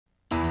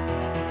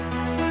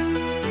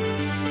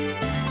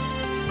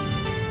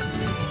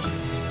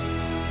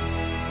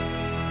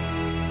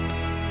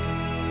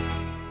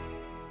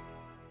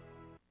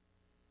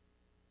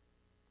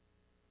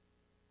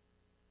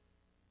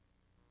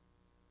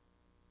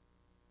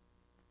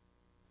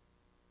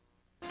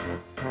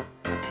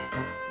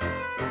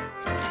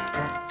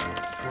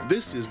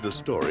This is the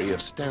story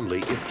of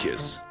Stanley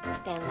Ipkiss.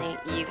 Stanley,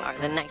 you are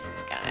the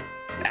nicest guy.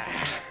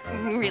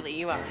 Really,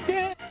 you are.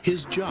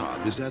 His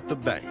job is at the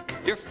bank.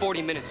 You're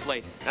 40 minutes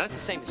late. Now, that's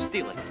the same as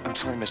stealing. I'm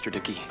sorry, Mr.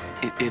 Dickey.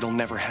 It'll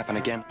never happen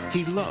again.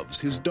 He loves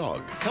his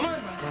dog. Come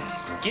on,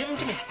 give him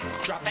to me.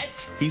 Drop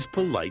it. He's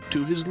polite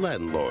to his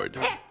landlord.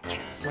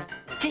 Ipkiss,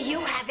 do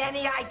you have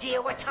any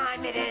idea what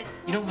time it is?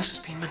 You know,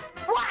 Mrs. Beeman.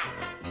 What?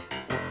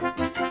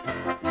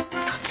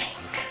 Nothing.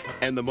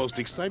 And the most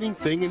exciting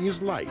thing in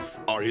his life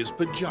are his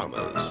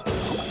pajamas.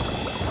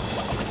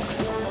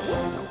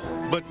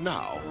 But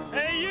now,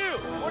 Hey, you!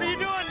 What are you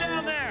doing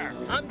down there?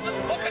 I'm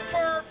just looking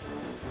for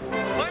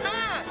my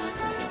mask.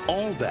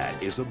 all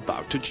that is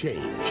about to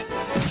change.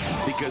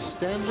 Because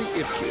Stanley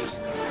Ipkiss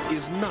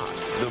is not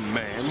the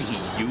man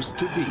he used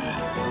to be.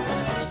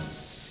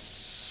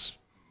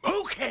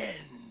 Smoking!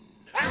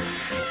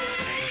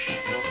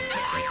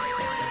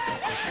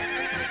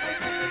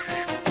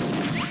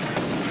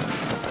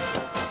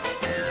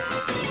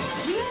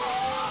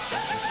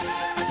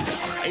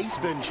 Ace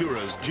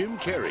Ventura's Jim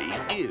Carrey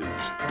is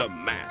the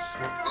mask.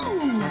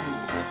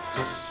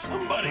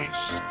 Somebody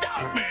stop!